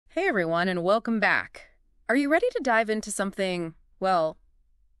Hey everyone, and welcome back. Are you ready to dive into something, well,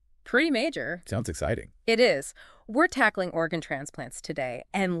 pretty major? Sounds exciting. It is. We're tackling organ transplants today,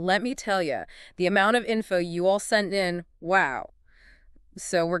 and let me tell you, the amount of info you all sent in, wow.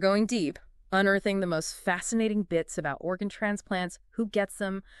 So we're going deep, unearthing the most fascinating bits about organ transplants, who gets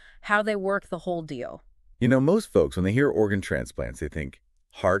them, how they work, the whole deal. You know, most folks, when they hear organ transplants, they think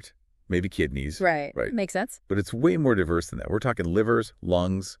heart, maybe kidneys. Right. Right. Makes sense. But it's way more diverse than that. We're talking livers,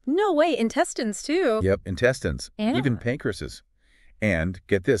 lungs. No way, intestines too. Yep, intestines, Yeah. even pancreases. And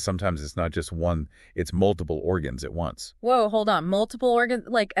get this, sometimes it's not just one, it's multiple organs at once. Whoa, hold on. Multiple organs,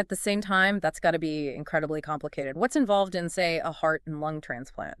 like at the same time? That's got to be incredibly complicated. What's involved in, say, a heart and lung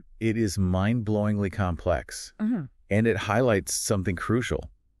transplant? It is mind-blowingly complex. Mm-hmm. And it highlights something crucial.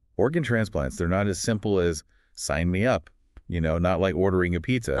 Organ transplants, they're not as simple as sign me up, not like ordering a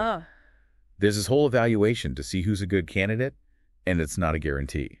pizza. Oh. There's this whole evaluation to see who's a good candidate, and it's not a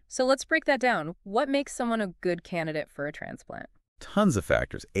guarantee. So let's break that down. What makes someone a good candidate for a transplant? Tons of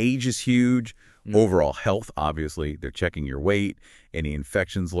factors. Age is huge. Overall health, obviously. They're checking your weight, any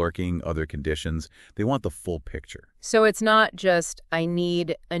infections lurking, other conditions. They want the full picture. So it's not just, I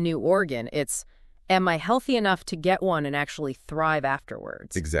need a new organ. It's, am I healthy enough to get one and actually thrive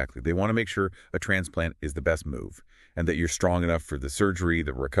afterwards? Exactly. They want to make sure a transplant is the best move and that you're strong enough for the surgery,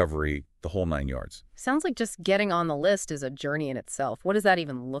 the recovery, the whole 9 yards. Sounds like just getting on the list is a journey in itself. What does that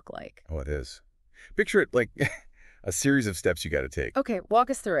even look like? Oh, it is. Picture it like a series of steps you got to take. Okay, walk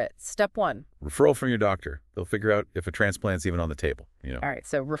us through it. Step 1. Referral from your doctor. They'll figure out if a transplant's even on the table. All right,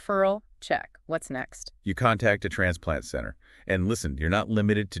 so referral, check. What's next? You contact a transplant center. And listen, you're not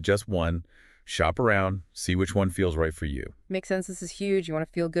limited to just one. Shop around, see which one feels right for you. Makes sense. This is huge. You want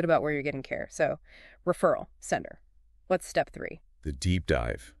to feel good about where you're getting care. So, referral, center. What's step 3? The deep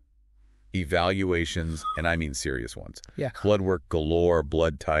dive. Evaluations, and I mean serious ones. Yeah. Blood work galore,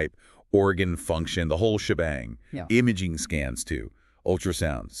 blood type, organ function, the whole shebang. Yeah. Imaging scans too.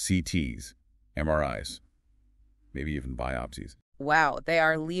 Ultrasound, CTs, MRIs, maybe even biopsies. Wow, they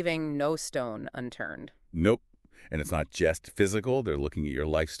are leaving no stone unturned. Nope. And it's not just physical. They're looking at your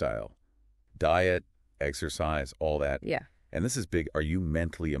lifestyle. Diet, exercise, all that. Yeah. And this is big. Are you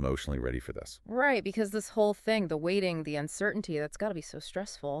mentally, emotionally ready for this? Right, because this whole thing, the waiting, the uncertainty, that's got to be so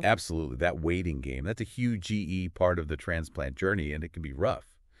stressful. Absolutely. That waiting game, that's a huge GE part of the transplant journey, and it can be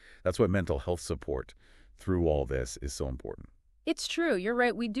rough. That's why mental health support through all this is so important. It's true. You're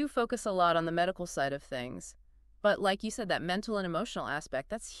right. We do focus a lot on the medical side of things. But like you said, that mental and emotional aspect,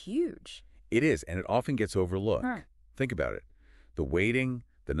 that's huge. It is, and it often gets overlooked. Huh. Think about it. The waiting,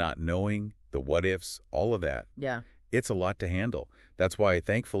 the not knowing, the what-ifs, all of that. Yeah. It's a lot to handle. That's why,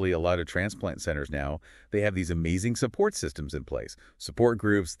 thankfully, a lot of transplant centers now, they have these amazing support systems in place. Support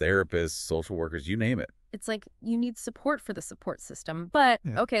groups, therapists, social workers, you name it. It's like you need support for the support system. But,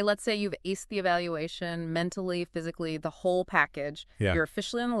 Yeah. okay, let's say you've aced the evaluation, mentally, physically, the whole package. Yeah. You're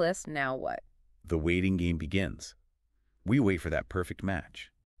officially on the list. Now what? The waiting game begins. We wait for that perfect match.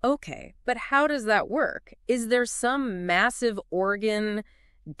 Okay, but how does that work? Is there some massive organ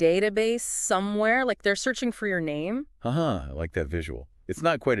database somewhere? Like they're searching for your name? I like that visual. It's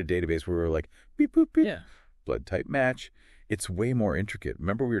not quite a database where we're like, beep, boop, beep, Yeah. blood type match. It's way more intricate.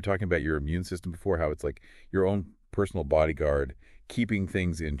 Remember we were talking about your immune system before, how it's like your own personal bodyguard, keeping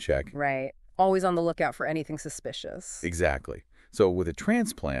things in check. Right. Always on the lookout for anything suspicious. Exactly. So with a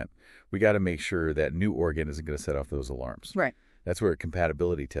transplant, we got to make sure that new organ isn't going to set off those alarms. Right. That's where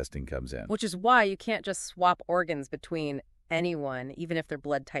compatibility testing comes in. Which is why you can't just swap organs between anyone, even if their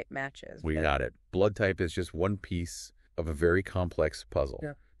blood type matches. We got it. Blood type is just one piece of a very complex puzzle.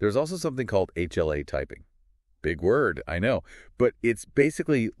 Yeah. There's also something called HLA typing. Big word, I know. But it's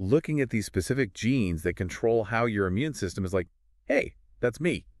basically looking at these specific genes that control how your immune system is like, hey, that's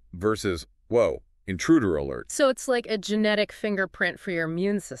me, versus, whoa, intruder alert. So it's like a genetic fingerprint for your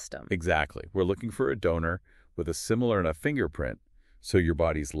immune system. Exactly. We're looking for a donor with a similar enough fingerprint so your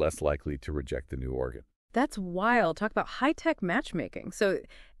body's less likely to reject the new organ. That's wild. Talk about high-tech matchmaking. So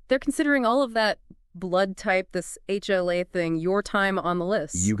they're considering all of that blood type, this HLA thing, your time on the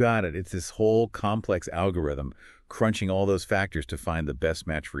list. You got it. It's this whole complex algorithm crunching all those factors to find the best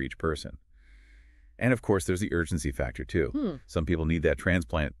match for each person. And of course, there's the urgency factor too. Some people need that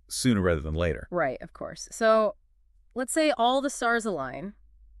transplant sooner rather than later. Right, of course. So let's say all the stars align.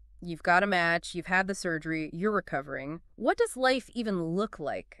 You've got a match, you've had the surgery, you're recovering. What does life even look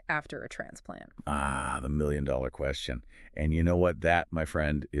like after a transplant? The million-dollar question. And you know what? That, my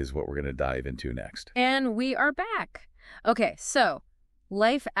friend, is what we're going to dive into next. And we are back. Okay, so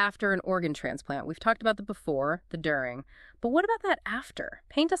life after an organ transplant. We've talked about the before, the during. But what about that after?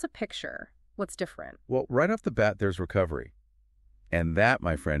 Paint us a picture. What's different? Well, right off the bat, there's recovery. And that,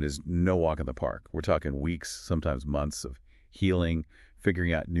 my friend, is no walk in the park. We're talking weeks, sometimes months of healing,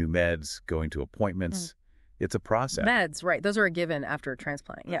 figuring out new meds, going to appointments. It's a process. Meds, right. Those are a given after a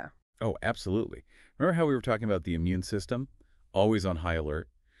transplant. Yeah. Oh, absolutely. Remember how we were talking about the immune system? Always on high alert?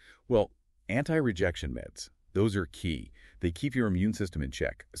 Well, anti-rejection meds, those are key. They keep your immune system in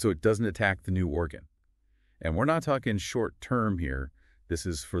check so it doesn't attack the new organ. And we're not talking short term here. This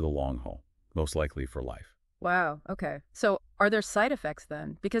is for the long haul, most likely for life. Wow. Okay. So are there side effects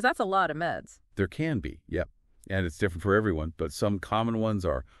then? Because that's a lot of meds. There can be, yep. And it's different for everyone, but some common ones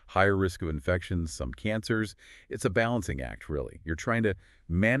are higher risk of infections, some cancers. It's a balancing act, really. You're trying to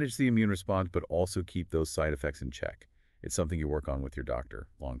manage the immune response, but also keep those side effects in check. It's something you work on with your doctor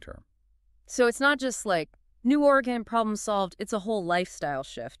long term. So it's not just like new organ, problem solved. It's a whole lifestyle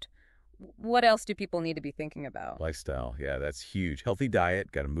shift. What else do people need to be thinking about? Lifestyle, yeah, that's huge. Healthy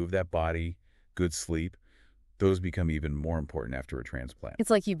diet, got to move that body, good sleep. Those become even more important after a transplant.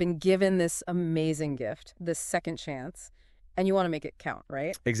 It's like you've been given this amazing gift, this second chance, and you want to make it count,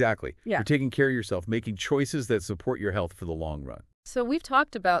 right? Exactly. Yeah. You're taking care of yourself, making choices that support your health for the long run. So we've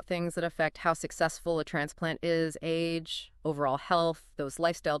talked about things that affect how successful a transplant is, age, overall health, those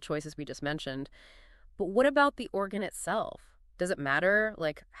lifestyle choices we just mentioned. But what about the organ itself? Does it matter,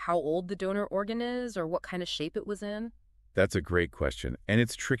 like, how old the donor organ is or what kind of shape it was in? That's a great question, and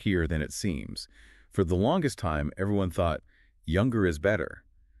it's trickier than it seems. For the longest time, everyone thought younger is better.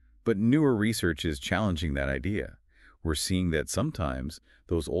 But newer research is challenging that idea. We're seeing that sometimes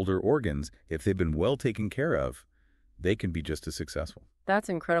those older organs, if they've been well taken care of, they can be just as successful. That's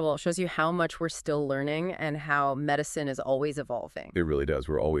incredible. It shows you how much we're still learning and how medicine is always evolving. It really does.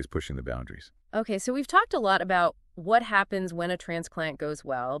 We're always pushing the boundaries. Okay, so we've talked a lot about what happens when a transplant goes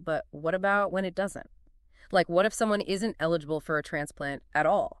well, but what about when it doesn't? Like, what if someone isn't eligible for a transplant at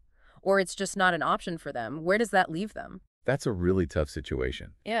all? Or it's just not an option for them? Where does that leave them? That's a really tough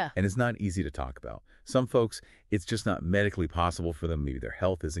situation. Yeah. And it's not easy to talk about. Some folks, it's just not medically possible for them. Maybe their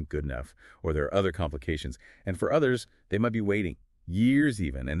health isn't good enough, or there are other complications. And for others, they might be waiting years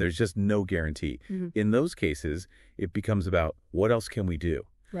even, and there's just no guarantee. In those cases, it becomes about what else can we do?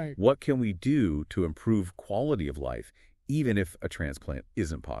 Right. What can we do to improve quality of life, even if a transplant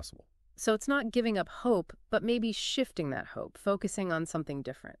isn't possible? So it's not giving up hope, but maybe shifting that hope, focusing on something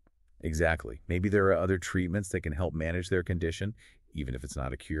different. Exactly. Maybe there are other treatments that can help manage their condition, even if it's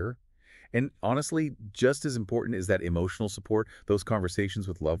not a cure. And honestly, just as important is that emotional support, those conversations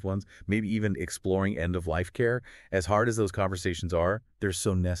with loved ones, maybe even exploring end-of-life care. As hard as those conversations are, they're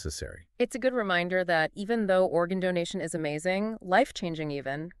so necessary. It's a good reminder that even though organ donation is amazing, life-changing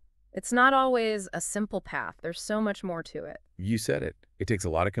even, it's not always a simple path. There's so much more to it. You said it. It takes a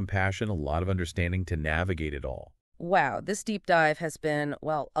lot of compassion, a lot of understanding to navigate it all. Wow, this deep dive has been,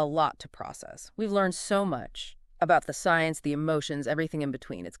 well, a lot to process. We've learned so much about the science, the emotions, everything in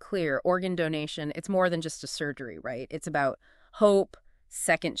between. It's clear, organ donation, it's more than just a surgery, right? It's about hope,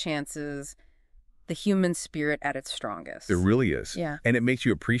 second chances, the human spirit at its strongest. It really is. Yeah. And it makes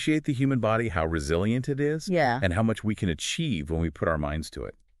you appreciate the human body, how resilient it is, Yeah. and how much we can achieve when we put our minds to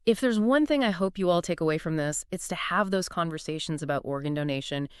it. If there's one thing I hope you all take away from this, it's to have those conversations about organ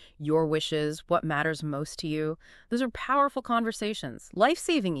donation, your wishes, what matters most to you. Those are powerful conversations,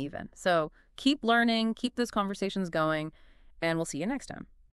 life-saving even. So keep learning, keep those conversations going, and we'll see you next time.